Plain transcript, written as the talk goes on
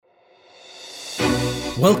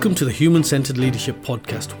Welcome to the Human Centered Leadership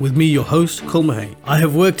Podcast with me, your host, Cul Mahay. I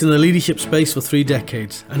have worked in the leadership space for 3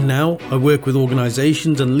 decades, and now I work with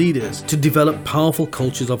organisations and leaders to develop powerful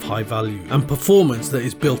cultures of high value and performance that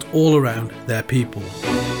is built all around their people.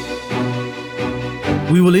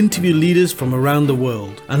 We will interview leaders from around the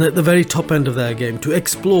world and at the very top end of their game to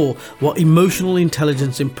explore what emotional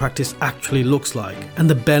intelligence in practice actually looks like and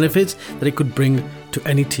the benefits that it could bring to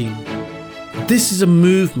any team. This is a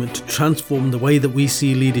movement to transform the way that we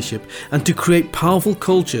see leadership and to create powerful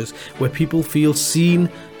cultures where people feel seen,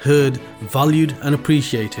 heard, valued and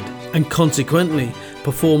appreciated, and consequently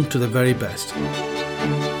perform to the very best.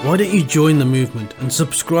 Why don't you join the movement and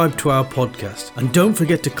subscribe to our podcast? And don't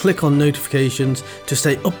forget to click on notifications to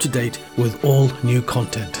stay up to date with all new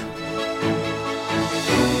content.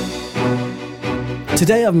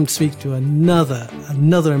 Today I'm speaking to another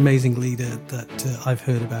amazing leader that I've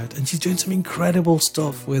heard about, and she's doing some incredible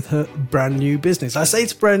stuff with her brand new business. I say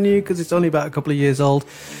it's brand new because it's only about a couple of years old,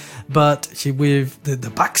 but with the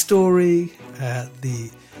backstory,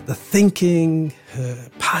 the thinking, her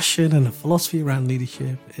passion and her philosophy around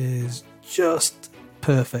leadership is just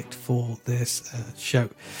perfect for this show.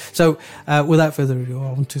 So without further ado,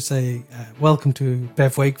 I want to say welcome to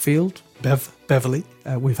Bev Wakefield, Beverly.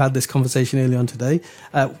 We've had this conversation early on today.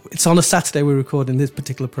 It's on a Saturday we're recording this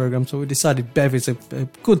particular program, so we decided Bev is a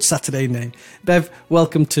good Saturday name. Bev,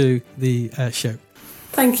 welcome to the show.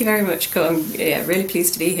 Thank you very much, Cul. Yeah, really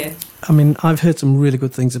pleased to be here. I mean, I've heard some really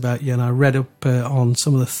good things about you, and I read up on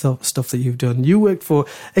some of the stuff that you've done. You worked for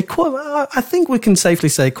I think we can safely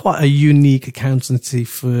say, quite a unique accountancy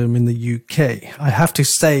firm in the UK. I have to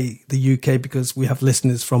say the UK because we have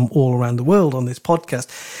listeners from all around the world on this podcast.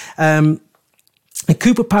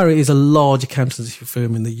 Cooper Parry is a large accountancy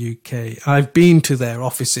firm in the UK. I've been to their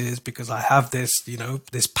offices because I have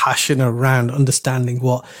this passion around understanding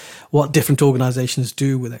what different organisations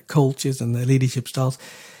do with their cultures and their leadership styles.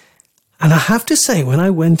 And I have to say, when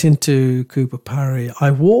I went into Cooper Parry,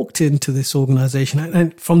 I walked into this organisation,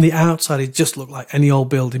 and from the outside, it just looked like any old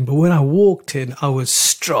building. But when I walked in, I was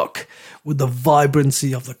struck with the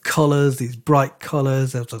vibrancy of the colours, these bright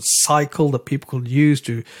colours. There was a cycle that people could use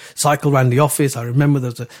to cycle around the office. I remember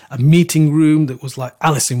there was a meeting room that was like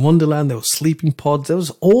Alice in Wonderland. There were sleeping pods. There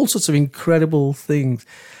was all sorts of incredible things.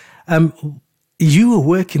 You were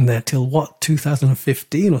working there till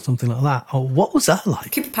 2015 or something like that? Or what was that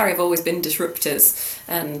like? Cooper Parry have always been disruptors,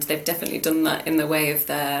 and they've definitely done that in the way of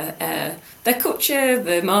their culture,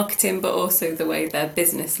 their marketing, but also the way their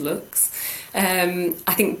business looks. I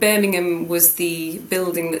think Birmingham was the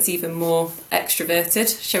building that's even more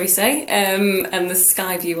extroverted, shall we say, and the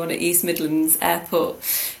sky view on at East Midlands Airport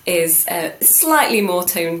is slightly more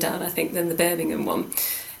toned down, I think, than the Birmingham one.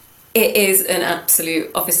 It is an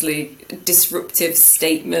absolute, obviously, disruptive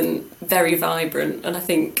statement, very vibrant. And I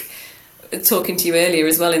think, talking to you earlier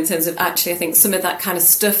as well, in terms of actually, I think some of that kind of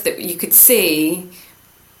stuff that you could see,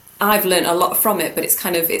 I've learned a lot from it, but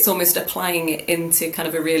it's almost applying it into kind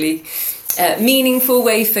of a really meaningful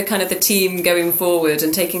way for kind of the team going forward,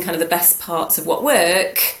 and taking kind of the best parts of what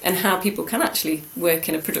work and how people can actually work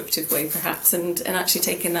in a productive way, perhaps, and actually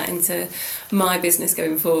taking that into my business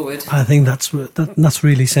going forward. I think that's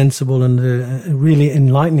really sensible and really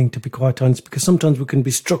enlightening, to be quite honest, because sometimes we can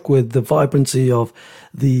be struck with the vibrancy of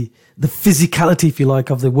the physicality, if you like,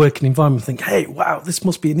 of the working environment. Think, hey, wow, this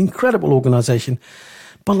must be an incredible organisation.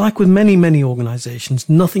 But like with many, many organisations,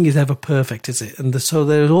 nothing is ever perfect, is it? And so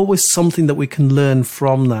there's always something that we can learn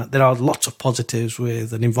from that. There are lots of positives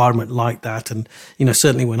with an environment like that. And,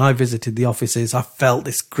 certainly when I visited the offices, I felt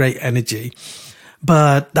this great energy.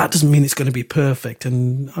 But that doesn't mean it's going to be perfect.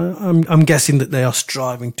 And I'm guessing that they are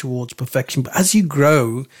striving towards perfection. But as you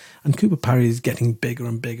grow, and Cooper Parry is getting bigger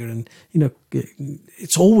and bigger, and,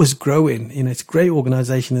 it's always growing. It's a great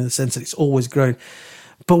organisation in the sense that it's always growing.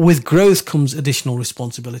 But with growth comes additional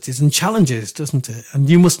responsibilities and challenges, doesn't it? And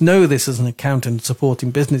you must know this as an accountant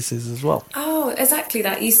supporting businesses as well. Oh, exactly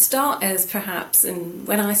that. You start as perhaps, and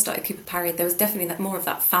when I started Cooper Parry, there was definitely that more of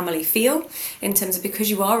that family feel, in terms of,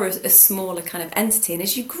 because you are a smaller kind of entity, and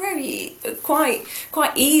as you grow, quite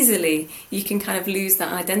easily you can kind of lose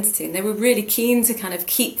that identity. And they were really keen to kind of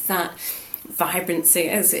keep that vibrancy.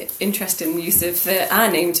 As interesting use of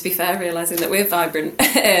our name, to be fair, realising that we're vibrant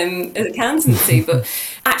as accountancy, but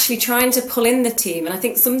actually trying to pull in the team. And I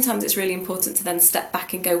think sometimes it's really important to then step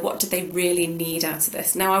back and go, what do they really need out of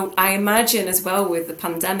this? Now, I imagine as well, with the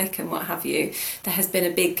pandemic and what have you, there has been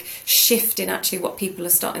a big shift in actually what people are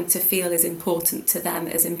starting to feel is important to them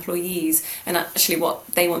as employees, and actually what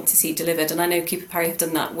they want to see delivered. And I know Cooper Parry have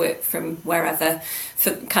done that work from wherever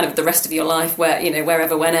for kind of the rest of your life, where,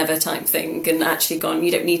 wherever, whenever type thing. meeting and actually gone,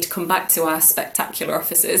 you don't need to come back to our spectacular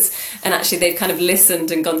offices. And actually they've kind of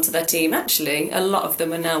listened and gone to their team. Actually, a lot of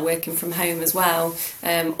them are now working from home as well,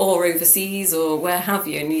 or overseas or where have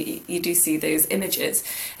you. And you do see those images.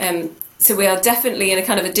 So we are definitely in a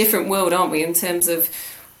kind of a different world, aren't we, in terms of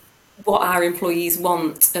what our employees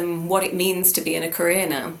want and what it means to be in a career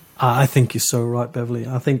now. I think you're so right, Beverly.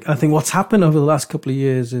 I think what's happened over the last couple of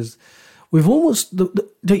years is we've almost,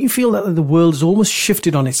 don't you feel that the world has almost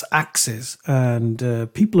shifted on its axis, and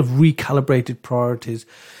people have recalibrated priorities?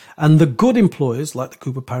 And the good employers, like the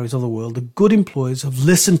Cooper Parrys of the world, the good employers have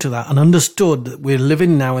listened to that and understood that we're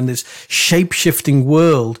living now in this shape-shifting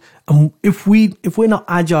world. And if we're not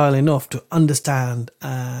agile enough to understand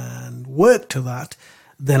and work to that,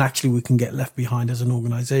 then actually we can get left behind as an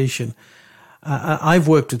organization. I've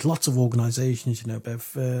worked with lots of organizations,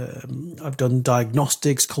 Bev. I've done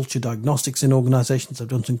diagnostics, culture diagnostics in organizations. I've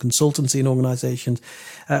done some consultancy in organizations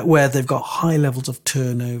where they've got high levels of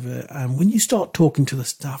turnover. And when you start talking to the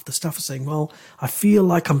staff are saying, well, I feel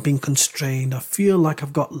like I'm being constrained. I feel like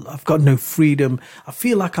I've got no freedom. I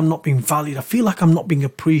feel like I'm not being valued. I feel like I'm not being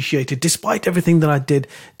appreciated despite everything that I did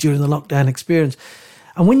during the lockdown experience.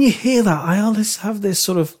 And when you hear that, I always have this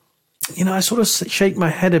sort of, I sort of shake my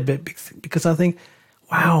head a bit because I think,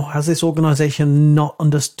 wow, has this organization not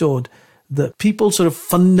understood that people's sort of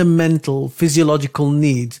fundamental physiological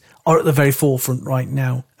needs are at the very forefront right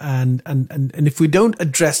now? And if we don't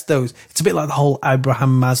address those, it's a bit like the whole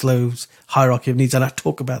Abraham Maslow's hierarchy of needs. And I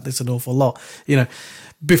talk about this an awful lot,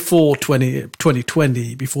 before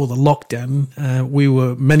 2020, before the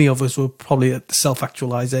lockdown, many of us were probably at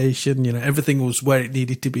self-actualization. Everything was where it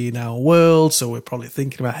needed to be in our world. So we're probably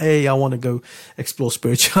thinking about, hey, I want to go explore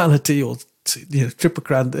spirituality or,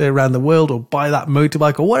 trip around the world or buy that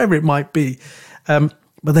motorbike or whatever it might be.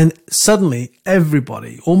 But then suddenly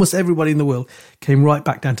almost everybody in the world came right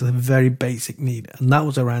back down to the very basic need. And that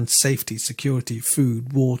was around safety, security,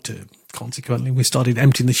 food, water. Consequently, we started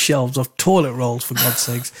emptying the shelves of toilet rolls, for God's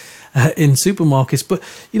sakes, in supermarkets. But,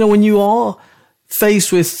 when you are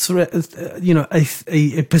faced with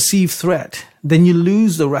a perceived threat, then you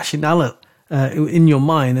lose the rationale in your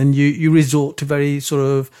mind and you resort to very sort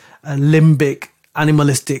of limbic,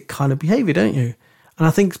 animalistic kind of behavior, don't you? And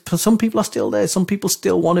I think some people are still there. Some people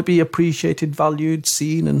still want to be appreciated, valued,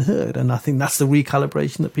 seen and heard. And I think that's the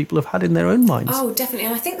recalibration that people have had in their own minds. Oh, definitely.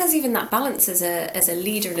 And I think there's even that balance as a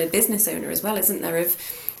leader and a business owner as well, isn't there? Of,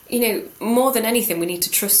 more than anything, we need to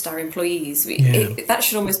trust our employees. That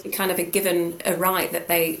should almost be kind of a right that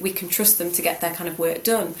we can trust them to get their kind of work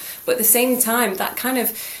done. But at the same time, that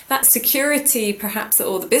security perhaps that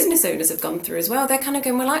all the business owners have gone through as well, they're kind of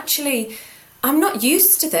going, well, actually, I'm not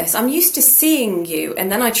used to this. I'm used to seeing you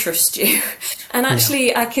and then I trust you. And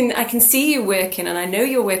actually I can see you working and I know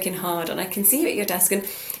you're working hard and I can see you at your desk. And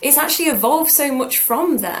it's actually evolved so much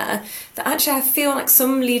from there that actually I feel like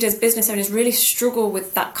some leaders, business owners really struggle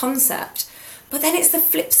with that concept. But then it's the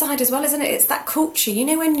flip side as well, isn't it? It's that culture.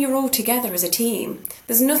 When you're all together as a team,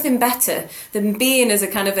 there's nothing better than being as a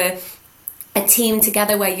kind of a team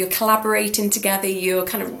together where you're collaborating together, you're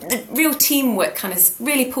kind of, the real teamwork kind of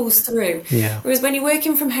really pulls through. Yeah. Whereas when you're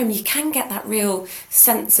working from home, you can get that real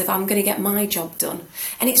sense of, I'm going to get my job done.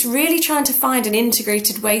 And it's really trying to find an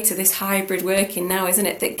integrated way to this hybrid working now, isn't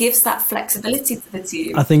it? That gives that flexibility to the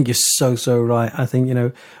team. I think you're so right. I think,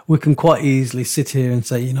 we can quite easily sit here and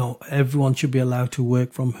say, everyone should be allowed to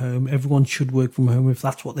work from home. Everyone should work from home if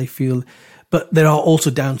that's what they feel. But there are also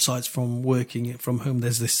downsides from working from home.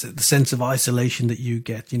 There's the sense of isolation that you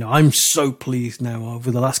get. I'm so pleased now.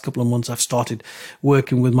 Over the last couple of months, I've started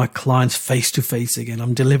working with my clients face to face again.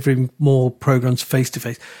 I'm delivering more programs face to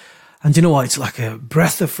face. And you know what? It's like a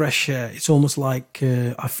breath of fresh air. It's almost like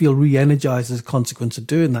I feel re-energized as a consequence of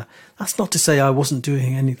doing that. That's not to say I wasn't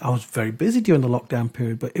doing I was very busy during the lockdown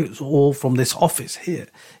period, but it was all from this office here,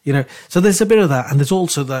 So there's a bit of that. And there's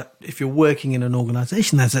also that if you're working in an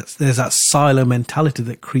organization, there's that silo mentality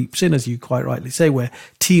that creeps in, as you quite rightly say, where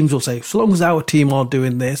teams will say, so long as our team are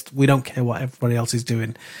doing this, we don't care what everybody else is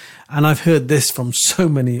doing. And I've heard this from so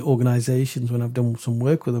many organizations when I've done some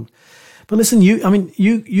work with them. But listen,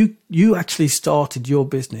 you actually started your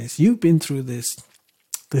business. You've been through this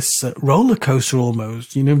roller coaster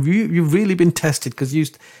almost. You've really been tested because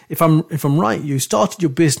if I'm right, you started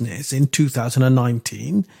your business in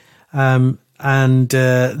 2019, and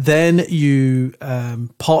then you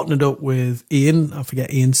partnered up with Ian. I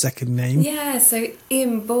forget Ian's second name. Yeah, so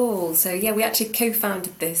Ian Ball. So we actually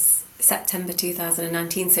co-founded this September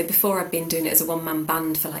 2019. So before I'd been doing it as a one-man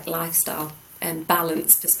band for like lifestyle.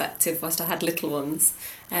 balance perspective whilst I had little ones.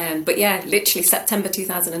 But yeah, literally September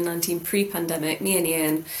 2019, pre-pandemic, me and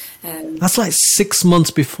Ian. That's like 6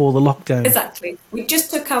 months before the lockdown. Exactly. We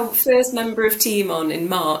just took our first member of team on in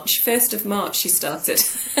March. 1st of March she started.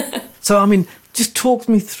 So, I mean, just talk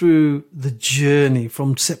me through the journey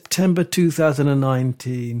from September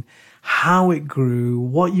 2019, how it grew,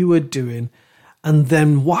 what you were doing, and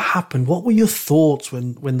then what happened. What were your thoughts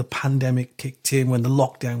when the pandemic kicked in, when the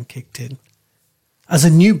lockdown kicked in, as a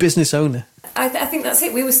new business owner? I think that's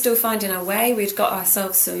it. We were still finding our way. We'd got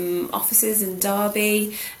ourselves some offices in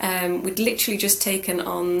Derby. We'd literally just taken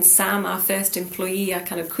on Sam, our first employee, our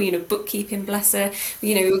kind of queen of bookkeeping, bless her.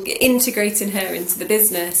 You know, we were integrating her into the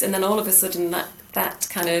business, and then all of a sudden that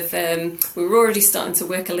kind of we were already starting to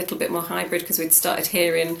work a little bit more hybrid because we'd started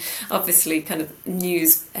hearing obviously kind of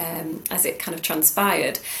news as it kind of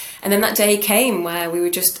transpired, and then that day came where we were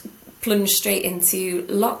just plunged straight into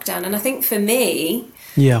lockdown. And I think for me,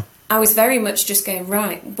 I was very much just going,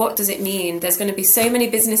 right, what does it mean? There's going to be so many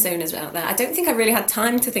business owners out there. I don't think I really had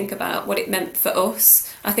time to think about what it meant for us.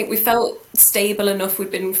 I think we felt stable enough.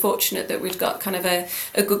 We'd been fortunate that we'd got kind of a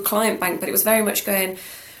good client bank, but it was very much going,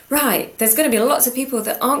 right, there's going to be lots of people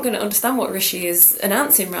that aren't going to understand what Rishi is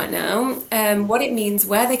announcing right now, what it means,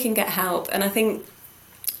 where they can get help. And I think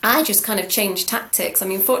I just kind of changed tactics. I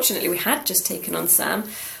mean, fortunately, we had just taken on Sam.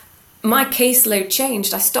 My caseload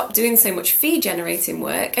changed. I stopped doing so much fee generating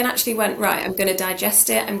work and actually went, right, I'm going to digest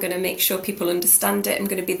it. I'm going to make sure people understand it. I'm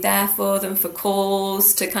going to be there for them for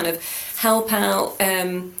calls to kind of help out.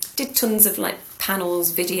 Did tons of like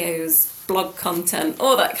panels, videos, blog content,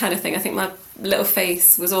 all that kind of thing. I think my little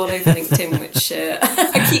face was all over LinkedIn, which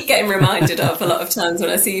I keep getting reminded of a lot of times when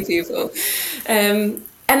I see people.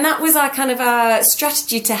 And that was our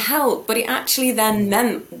strategy to help, but it actually then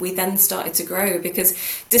meant we then started to grow, because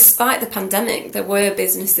despite the pandemic, there were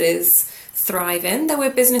businesses thriving, there were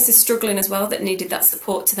businesses struggling as well that needed that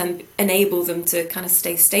support to then enable them to kind of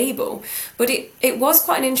stay stable. But it was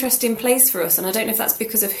quite an interesting place for us, and I don't know if that's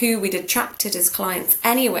because of who we'd attracted as clients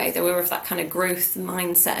anyway. They were of that kind of growth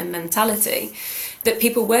mindset and mentality, that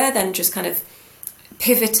people were then just kind of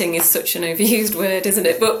pivoting is such an overused word, isn't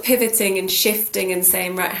it? But pivoting and shifting and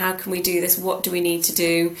saying, right, how can we do this? What do we need to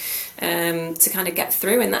do to kind of get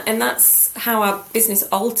through? And that's how our business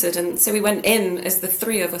altered. And so we went in as the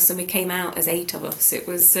 3 of us and we came out as 8 of us. It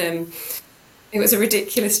was a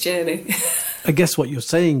ridiculous journey. I guess what you're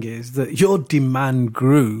saying is that your demand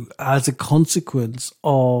grew as a consequence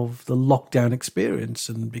of the lockdown experience,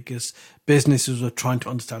 and because businesses were trying to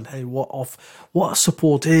understand, hey, what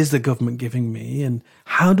support is the government giving me, and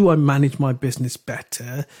how do I manage my business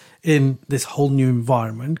better in this whole new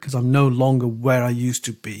environment, because I'm no longer where I used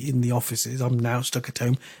to be in the offices. I'm now stuck at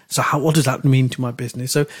home. So what does that mean to my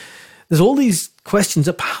business? So there's all these questions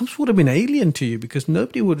that perhaps would have been alien to you, because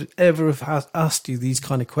nobody would ever have asked you these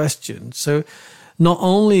kind of questions. So not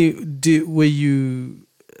only did you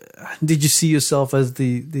see yourself as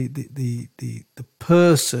the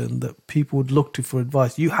person that people would look to for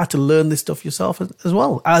advice, you had to learn this stuff yourself as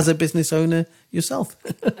well, as a business owner yourself.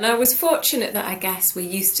 And I was fortunate that I guess we're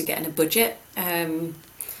used to getting a budget in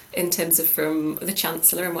terms of from the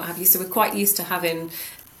Chancellor and what have you. So we're quite used to having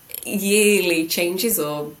yearly changes,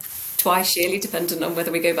 or twice yearly, depending on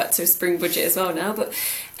whether we go back to a spring budget as well now. But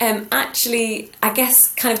actually, I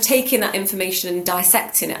guess kind of taking that information and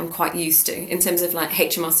dissecting it, I'm quite used to, in terms of like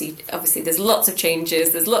HMRC. Obviously, there's lots of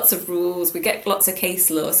changes, there's lots of rules, we get lots of case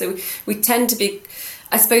law. So we tend to be,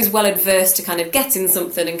 I suppose, well adverse to kind of getting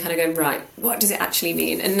something and kind of going, right, what does it actually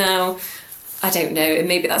mean? And now, I don't know, and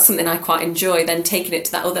maybe that's something I quite enjoy, then taking it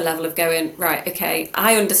to that other level of going, right, okay,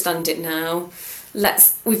 I understand it now.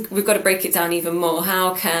 We've got to break it down even more.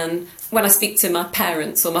 How can, when I speak to my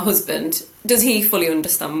parents or my husband, does he fully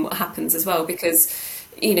understand what happens as well? Because,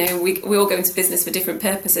 you know, we all go into business for different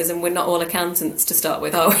purposes, and we're not all accountants to start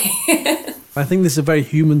with, are we? I think this is a very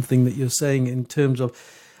human thing that you're saying, in terms of,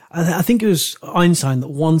 I think it was Einstein that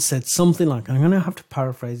once said something like, I'm going to have to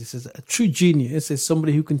paraphrase this, as a true genius is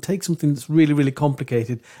somebody who can take something that's really, really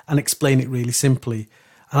complicated and explain it really simply.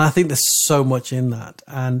 And I think there's so much in that.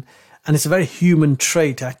 And it's a very human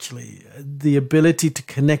trait, actually, the ability to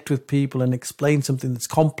connect with people and explain something that's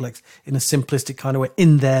complex in a simplistic kind of way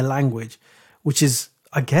in their language, which is,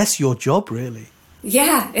 I guess, your job, really.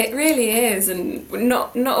 Yeah, it really is. And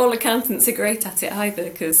not all accountants are great at it either,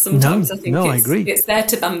 because sometimes I think I agree. It's there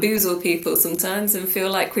to bamboozle people sometimes and feel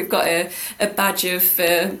like we've got a badge of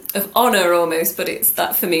honour almost, but it's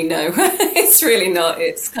that for me, no. It's really not.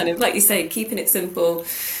 It's kind of, like you say, keeping it simple,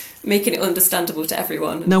 making it understandable to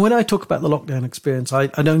everyone. Now, when I talk about the lockdown experience, I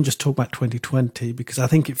don't just talk about 2020, because I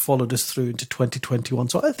think it followed us through into 2021.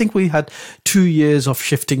 So I think we had 2 years of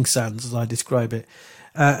shifting sands, as I describe it.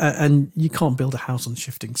 And you can't build a house on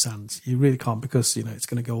shifting sands. You really can't, because, it's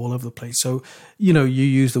going to go all over the place. So, you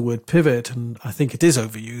use the word pivot, and I think it is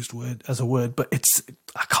overused as a word, but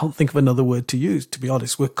I can't think of another word to use, to be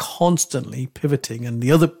honest. We're constantly pivoting. And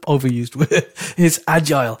the other overused word is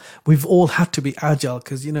agile. We've all had to be agile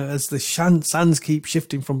because, as the sands keep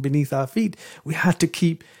shifting from beneath our feet, we had to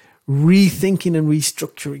keep rethinking and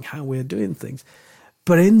restructuring how we're doing things.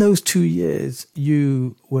 But in those 2 years,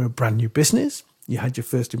 you were a brand new business. You had your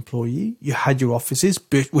first employee, you had your offices,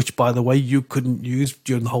 which, by the way, you couldn't use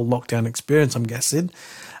during the whole lockdown experience, I'm guessing.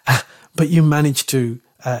 But you managed to,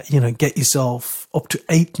 get yourself up to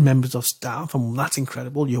 8 members of staff, and that's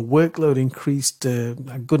incredible. Your workload increased,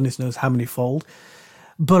 goodness knows how many fold.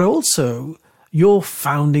 But also, your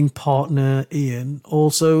founding partner, Ian,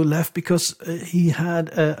 also left because he had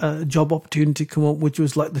a job opportunity come up, which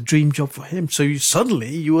was like the dream job for him. So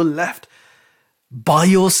you were left by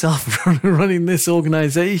yourself running this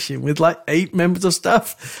organization with like 8 members of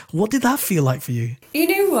staff. What did that feel like for you? You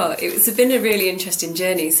know what? It's been a really interesting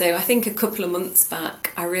journey. So I think a couple of months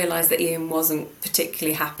back, I realised that Ian wasn't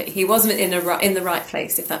particularly happy. He wasn't in the right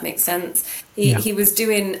place, if that makes sense. He was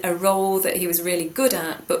doing a role that he was really good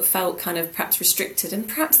at, but felt kind of perhaps restricted, and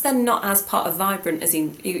perhaps then not as part of Vibrant as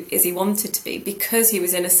he wanted to be, because he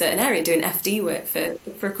was in a certain area doing FD work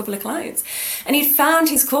for a couple of clients. And he'd found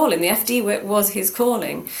his calling. The FD work was his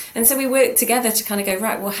calling. And so we worked together to kind of go,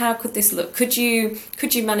 right, well, how could this look? Could you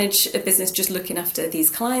manage a business just looking after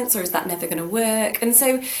these clients, or is that never going to work? And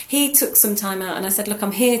so he took some time out, and I said, look,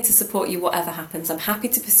 I'm here to support you whatever happens. I'm happy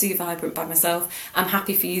to pursue Vibrant by myself. I'm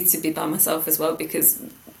happy for you to be by myself as well, because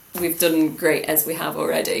we've done great as we have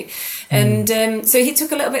already. And so he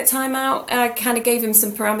took a little bit of time out. I kind of gave him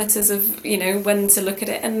some parameters of, when to look at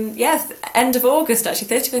it. And end of August, actually,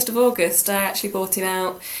 31st of August, I actually bought him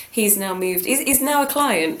out. He's now moved. He's now a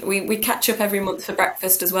client. We catch up every month for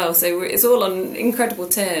breakfast as well. So it's all on incredible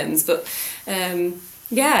terms. But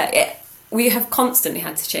we have constantly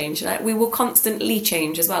had to change. We will constantly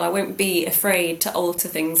change as well. I won't be afraid to alter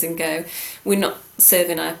things and go, we're not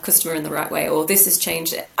serving our customer in the right way, or this has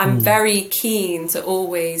changed. I'm very keen to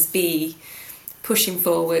always be pushing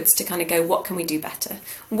forwards to kind of go, what can we do better?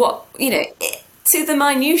 To the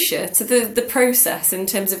minutiae, to the process, in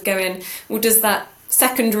terms of going, well, does that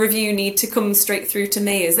second review need to come straight through to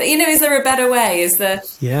me? Is there a better way? Is there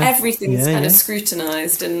everything's kind of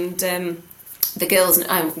scrutinised? And the girls,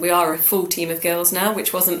 we are a full team of girls now,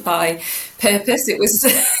 which wasn't by purpose. It was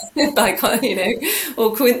by,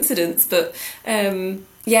 all coincidence. But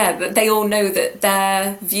they all know that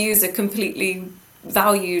their views are completely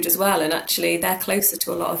valued as well. And actually, they're closer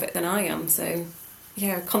to a lot of it than I am. So,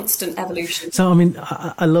 constant evolution. So,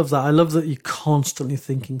 I love that. I love that you're constantly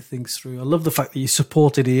thinking things through. I love the fact that you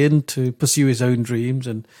supported Ian to pursue his own dreams.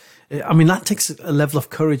 And that takes a level of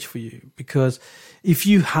courage for you, because if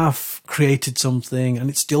you have created something and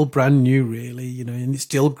it's still brand new, really, and it's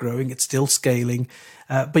still growing, it's still scaling,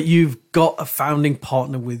 but you've got a founding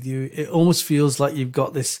partner with you, it almost feels like you've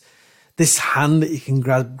got this hand that you can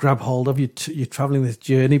grab hold of. You're traveling this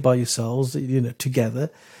journey by yourselves,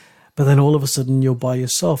 together, but then all of a sudden you're by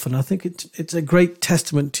yourself. And I think it's a great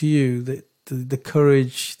testament to you that the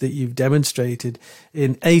courage that you've demonstrated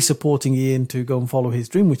in supporting Ian to go and follow his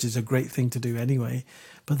dream, which is a great thing to do anyway,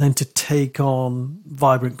 but then to take on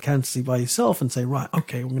Vibrant Accountancy by yourself and say, right,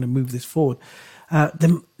 okay, we're going to move this forward.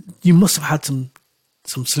 Then you must have had some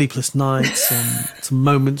sleepless nights and some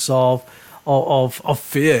moments of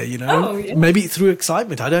fear, maybe through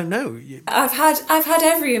excitement. I don't know. I've had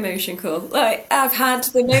every emotion, Cole. Like, I've had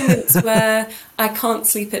the moments where I can't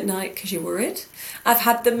sleep at night because you're worried. I've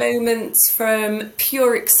had the moments from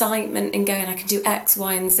pure excitement and going, I can do X,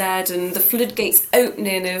 Y, and Z, and the floodgates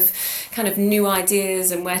opening of kind of new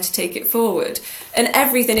ideas and where to take it forward, and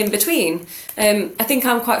everything in between. I think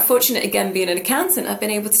I'm quite fortunate, again, being an accountant. I've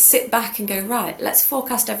been able to sit back and go, right, let's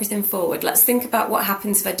forecast everything forward. Let's think about what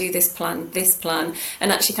happens if I do this plan,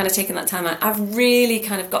 and actually kind of taking that time out. I've really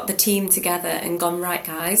kind of got the team together and gone, right,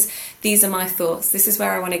 guys, these are my thoughts. This is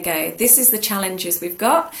where I want to go. This is the challenges we've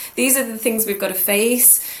got. These are the things we've got to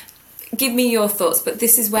face. Give me your thoughts, but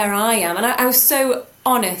this is where I am. And I was so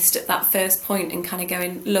honest at that first point and kind of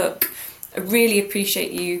going, look, I really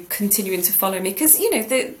appreciate you continuing to follow me, because,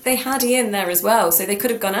 they had Ian there as well. So they could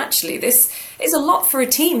have gone, actually, this is a lot for a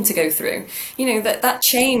team to go through, that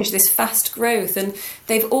change, this fast growth. And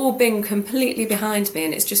they've all been completely behind me.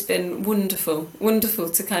 And it's just been wonderful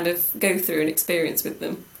to kind of go through and experience with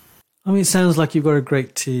them. I mean, it sounds like you've got a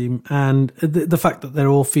great team, and the fact that they're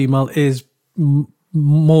all female is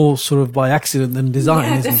more sort of by accident than design,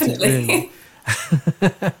 Yeah, isn't definitely. it, really?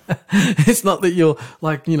 It's not that you're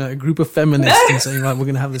like, a group of feminists and saying, right, we're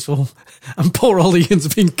going to have this all, and poor old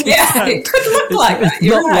Ian's been kicked out. It could look like that. It's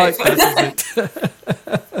You're not right. like that, is it?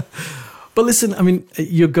 But listen, I mean,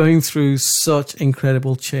 you're going through such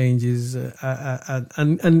incredible changes,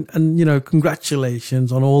 and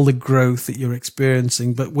congratulations on all the growth that you're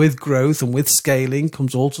experiencing. But with growth and with scaling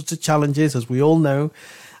comes all sorts of challenges, as we all know.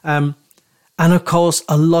 And of course,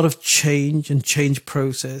 a lot of change and change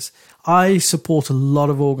process. I support a lot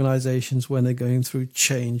of organizations when they're going through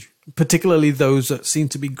change, particularly those that seem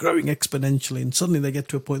to be growing exponentially. And suddenly they get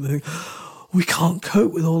to a point where they think, we can't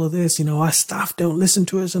cope with all of this. Our staff don't listen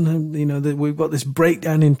to us. And, we've got this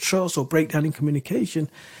breakdown in trust or breakdown in communication.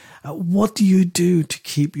 What do you do to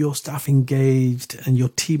keep your staff engaged and your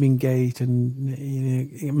team engaged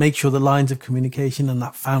and make sure the lines of communication and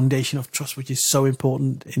that foundation of trust, which is so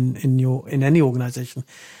important in any organization,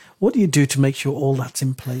 what do you do to make sure all that's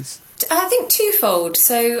in place? I think twofold.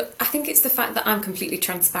 So I think it's the fact that I'm completely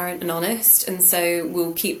transparent and honest, and so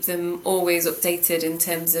we'll keep them always updated in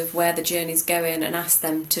terms of where the journey's going, and ask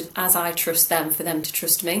them to, as I trust them, for them to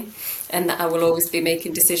trust me, and that I will always be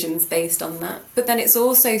making decisions based on that. But then it's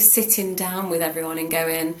also sitting down with everyone and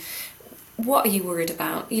going, what are you worried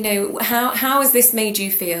about? How has this made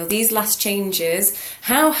you feel? These last changes,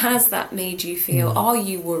 how has that made you feel? Are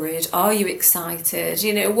you worried? Are you excited?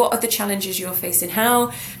 What are the challenges you're facing?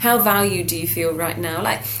 How valued do you feel right now?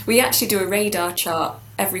 Like, we actually do a radar chart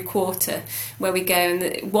every quarter where we go,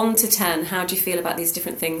 and 1 to 10, how do you feel about these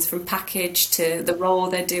different things, from package to the role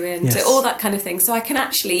they're doing, to all that kind of thing. So I can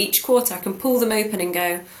actually, each quarter, I can pull them open and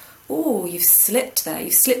go, oh, you've slipped there.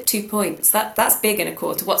 You've slipped 2 points. That's big in a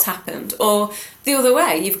quarter. What's happened? Or the other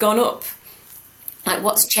way, you've gone up. Like,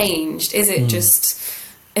 what's changed? Is it just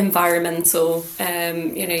environmental?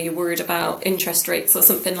 You're worried about interest rates or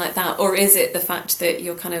something like that, or is it the fact that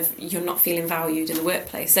you're not feeling valued in the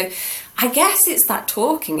workplace? So, I guess it's that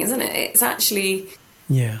talking, isn't it? It's actually.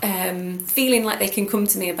 Yeah. Feeling like they can come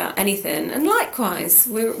to me about anything. And likewise,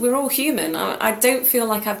 we're all human. I don't feel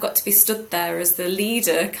like I've got to be stood there as the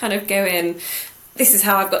leader, kind of going, this is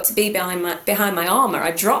how I've got to be behind my armour.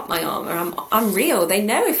 I drop my armour. I'm real. They'll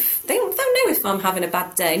know if I'm having a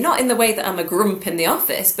bad day. Not in the way that I'm a grump in the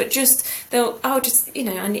office, but just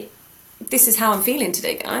this is how I'm feeling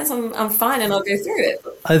today, guys. I'm fine, and I'll go through it.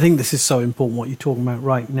 I think this is so important, what you're talking about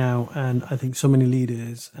right now. And I think so many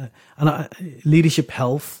leaders, leadership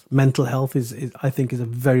health, mental health is I think is a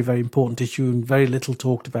very, very important issue and very little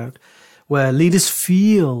talked about, where leaders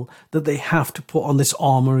feel that they have to put on this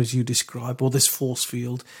armor, as you describe, or this force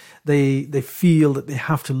field. They feel that they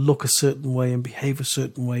have to look a certain way and behave a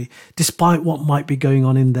certain way, despite what might be going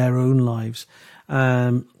on in their own lives.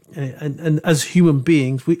 And as human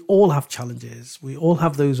beings, we all have challenges. We all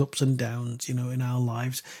have those ups and downs, in our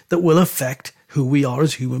lives that will affect who we are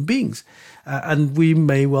as human beings. And we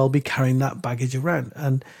may well be carrying that baggage around.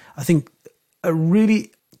 And I think a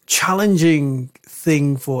really challenging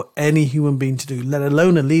thing for any human being to do, let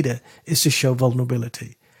alone a leader, is to show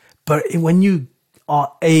vulnerability. But when you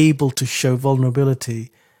are able to show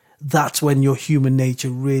vulnerability, that's when your human nature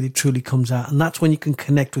really truly comes out. And that's when you can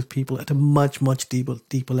connect with people at a much, much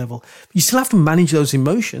deeper level. You still have to manage those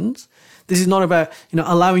emotions. This is not about,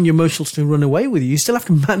 allowing your emotions to run away with you. You still have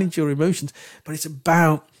to manage your emotions, but it's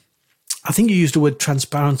about, I think you used the word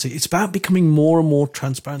transparency. It's about becoming more and more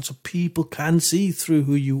transparent so people can see through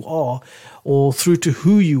who you are, or through to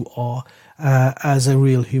who you are as a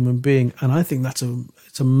real human being. And I think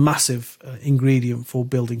it's a massive ingredient for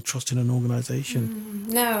building trust in an organisation.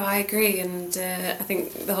 No, I agree. And I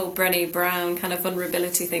think the whole Brené Brown kind of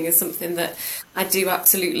vulnerability thing is something that I do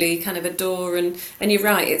absolutely kind of adore. And you're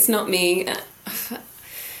right, it's not me.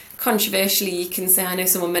 Controversially, you can say, I know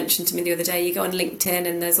someone mentioned to me the other day, you go on LinkedIn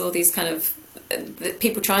and there's all these kind of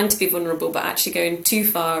people trying to be vulnerable but actually going too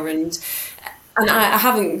far. And I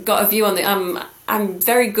haven't got a view on it. I'm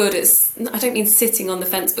very good at, I don't mean sitting on the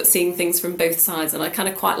fence, but seeing things from both sides. And I kind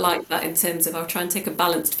of quite like that in terms of I'll try and take a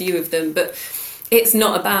balanced view of them. But it's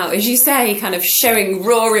not about, as you say, kind of showing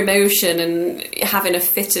raw emotion and having a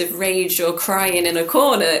fit of rage or crying in a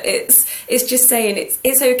corner. It's just saying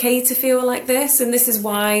it's okay to feel like this, and this is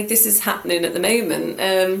why this is happening at the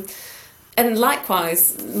moment. And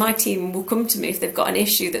likewise, my team will come to me if they've got an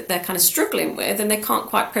issue that they're kind of struggling with and they can't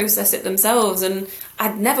quite process it themselves. And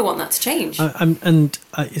I'd never want that to change. And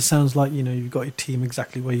it sounds like, you've got your team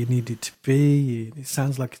exactly where you need it to be. It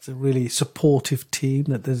sounds like it's a really supportive team,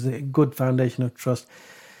 that there's a good foundation of trust.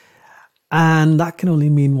 And that can only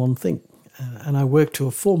mean one thing. and I work to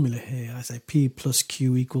a formula here. I say P plus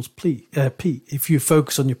Q equals P. If you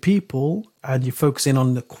focus on your people and you focus in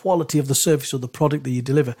on the quality of the service or the product that you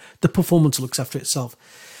deliver, the performance looks after itself.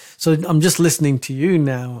 So I'm just listening to you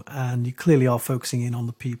now, and you clearly are focusing in on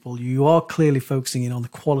the people. You are clearly focusing in on the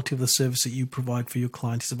quality of the service that you provide for your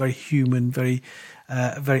client. It's a very human, very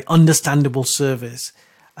understandable service.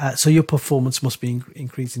 So your performance must be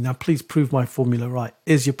increasing. Now, please prove my formula right.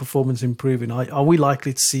 Is your performance improving? Are we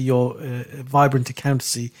likely to see your vibrant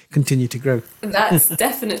accountancy continue to grow? That's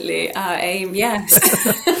definitely our aim, yes.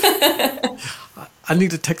 I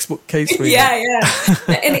need a textbook case for you. Yeah.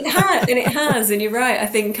 And it has, and you're right. I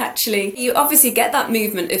think actually you obviously get that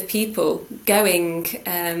movement of people going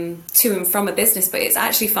to and from a business, but it's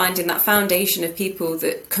actually finding that foundation of people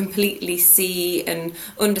that completely see and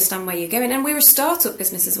understand where you're going. And we're a startup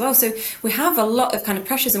business as well, so we have a lot of kind of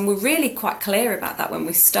pressures, and we're really quite clear about that when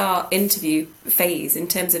we start interview phase in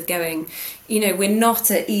terms of going, we're not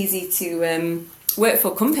easy to work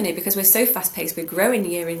for company because we're so fast paced. We're growing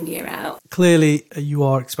year in, year out. Clearly you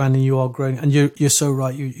are expanding, you are growing, and you're so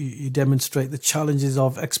right. You demonstrate the challenges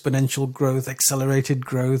of exponential growth, accelerated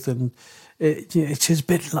growth, and it's just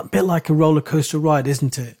a bit like a roller coaster ride,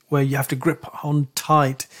 isn't it? Where you have to grip on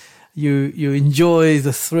tight. You enjoy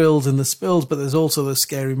the thrills and the spills, but there's also those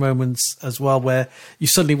scary moments as well where you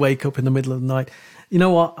suddenly wake up in the middle of the night. You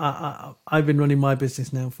know what? I've been running my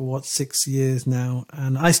business now for 6 years now,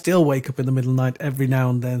 and I still wake up in the middle of the night every now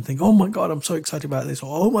and then and think, oh my God, I'm so excited about this,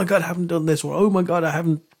 or oh my God, I haven't done this, or oh my God, I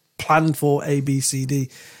haven't planned for A, B, C, D.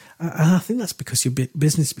 And I think that's because your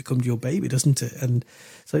business becomes your baby, doesn't it? And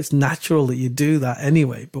so it's natural that you do that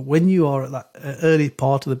anyway. But when you are at that early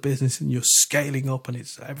part of the business and you're scaling up and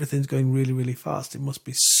everything's going really, really fast, it must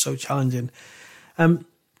be so challenging. What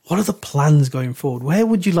are the plans going forward? Where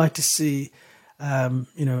would you like to see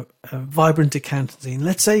vibrant accountancy in,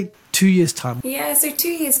 let's say, 2 years' time? Yeah, so 2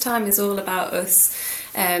 years' time is all about us.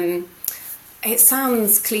 It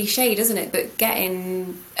sounds cliche, doesn't it? But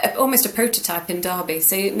getting almost a prototype in Derby.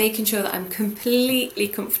 So making sure that I'm completely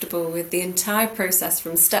comfortable with the entire process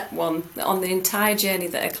from step one, on the entire journey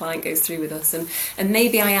that a client goes through with us. And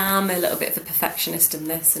maybe I am a little bit of a perfectionist in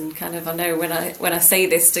this. And kind of, I know when I say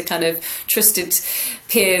this to kind of trusted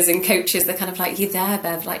peers and coaches, they're kind of like, you're there,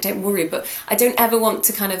 Bev, like, don't worry. But I don't ever want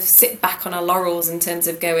to kind of sit back on our laurels in terms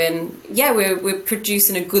of going, yeah, we're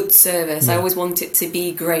producing a good service. Yeah. I always want it to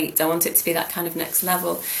be great. I want it to be that kind of next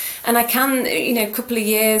level. And I can, a couple of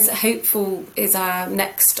years, hopeful is our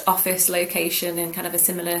next office location in kind of a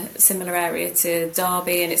similar area to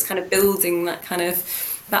Derby, and it's kind of building that kind of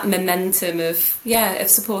that momentum of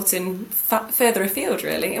supporting further afield,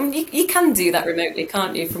 really. I mean, you can do that remotely,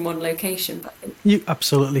 can't you, from one location? But you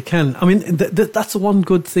absolutely can. I mean, that's the one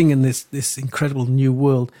good thing in this incredible new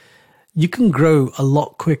world. You can grow a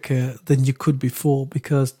lot quicker than you could before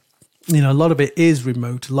because a lot of it is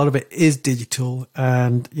remote, a lot of it is digital,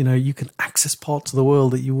 and, you can access parts of the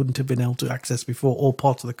world that you wouldn't have been able to access before, or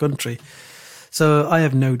parts of the country. So I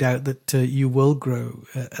have no doubt that you will grow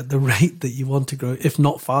at the rate that you want to grow, if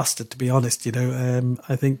not faster, to be honest.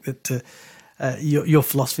 I think that your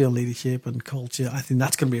philosophy on leadership and culture, I think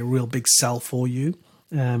that's going to be a real big sell for you.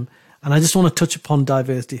 And I just want to touch upon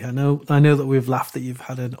diversity. I know that we've laughed that you've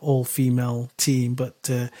had an all-female team, but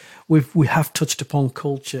we have touched upon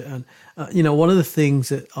culture. And, one of the things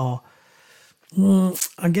that are,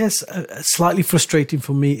 I guess, slightly frustrating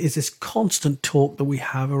for me is this constant talk that we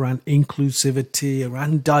have around inclusivity,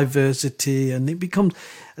 around diversity, and it becomes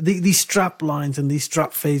these strap lines and these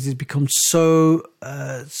strap phases become so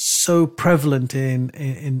prevalent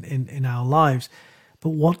in our lives. But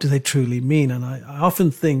what do they truly mean? And I often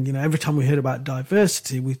think, every time we hear about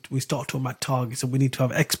diversity, we start talking about targets, and we need to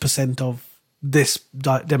have X% of this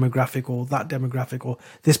demographic or that demographic or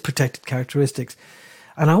this protected characteristics.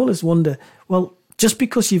 And I always wonder, well, just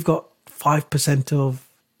because you've got 5% of,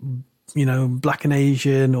 Black and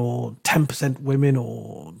Asian, or 10% women,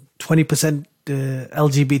 or 20%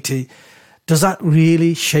 LGBT, does that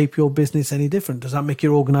really shape your business any different? Does that make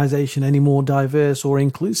your organization any more diverse or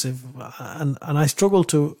inclusive? And I struggle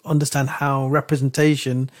to understand how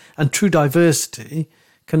representation and true diversity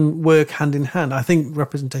can work hand in hand. I think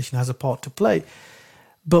representation has a part to play.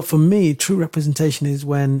 But for me, true representation is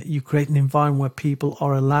when you create an environment where people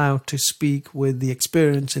are allowed to speak with the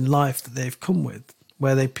experience in life that they've come with,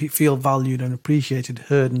 where they feel valued and appreciated,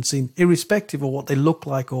 heard and seen, irrespective of what they look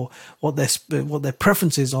like or what their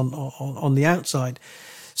preferences on the outside.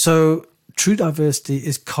 So true diversity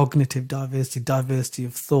is cognitive diversity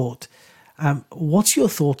of thought. What's your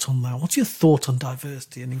thoughts on that? What's your thought on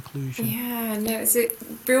diversity and inclusion? Yeah, no, it's a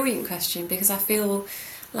brilliant question, because I feel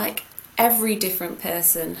like every different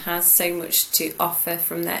person has so much to offer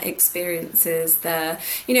from their experiences, their,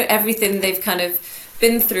 you know, everything they've kind of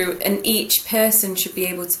been through, and each person should be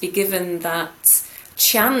able to be given that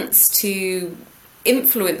chance to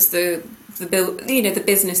influence the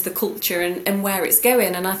business, the culture, and where it's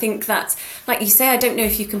going. And I think that, like you say, I don't know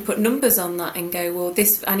if you can put numbers on that and go, well,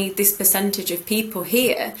 I need this percentage of people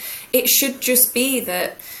here. It should just be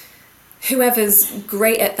that whoever's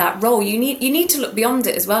great at that role, you need to look beyond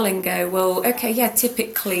it as well and go, well, okay, yeah,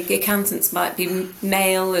 typically the accountants might be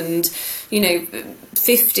male and, you know,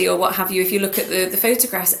 50 or what have you, if you look at the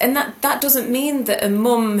photographs. And that doesn't mean that a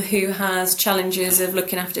mum who has challenges of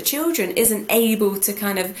looking after children isn't able to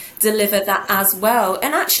kind of deliver that as well.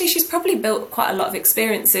 And actually, she's probably built quite a lot of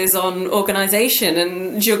experiences on organisation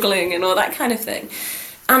and juggling and all that kind of thing.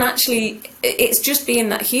 And actually, it's just being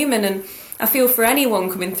that human. And I feel for anyone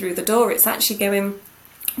coming through the door, it's actually going,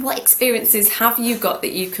 what experiences have you got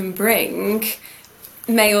that you can bring?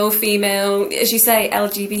 Male, female, as you say,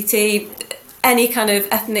 LGBT, any kind of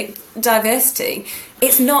ethnic diversity.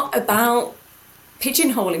 It's not about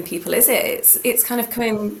pigeonholing people, is it? It's kind of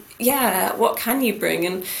coming, yeah, what can you bring?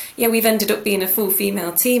 And yeah, we've ended up being a full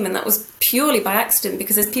female team, and that was purely by accident,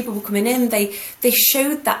 because as people were coming in, they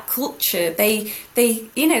showed that culture. They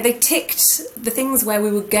ticked the things where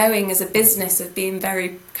we were going as a business of being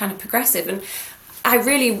very kind of progressive. And I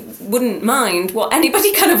really wouldn't mind what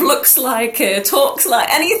anybody kind of looks like, talks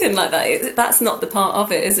like, anything like that. That's not the part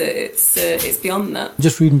of it, is it? It's beyond that.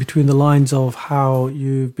 Just reading between the lines of how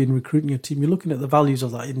you've been recruiting your team, you're looking at the values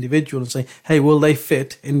of that individual and saying, hey, will they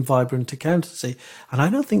fit in Vibrant Accountancy? And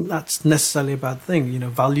I don't think that's necessarily a bad thing. You know,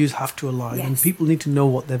 values have to align, yes, and people need to know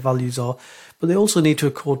what their values are, but they also need to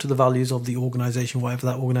accord to the values of the organisation, whatever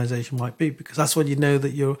that organisation might be, because that's when you know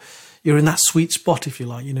that you're in that sweet spot, if you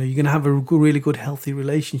like. You know, you're going to have a really good, healthy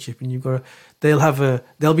relationship, and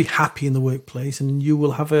they'll be happy in the workplace, and you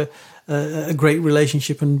will have a great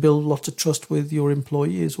relationship and build lots of trust with your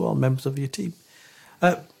employee as well, members of your team.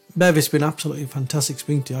 Bev, it's been absolutely fantastic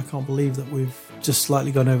speaking to you. I can't believe that we've just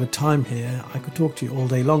slightly gone over time here. I could talk to you all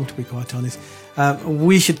day long, to be quite honest.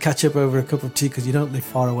 We should catch up over a cup of tea, because you don't live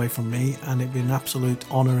far away from me, and it'd be an absolute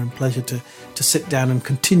honour and pleasure to sit down and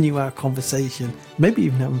continue our conversation. Maybe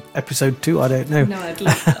even have episode 2, I don't know. No, I'd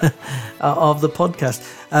love that. Of the podcast.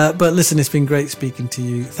 But listen, it's been great speaking to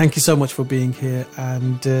you. Thank you so much for being here,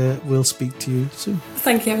 and we'll speak to you soon.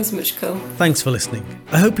 Thank you ever so much, Cole. Thanks for listening.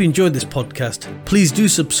 I hope you enjoyed this podcast. Please do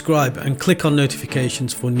subscribe and click on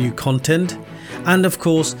notifications for new content. And of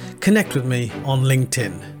course, connect with me on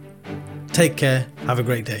LinkedIn. Take care. Have a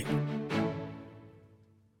great day.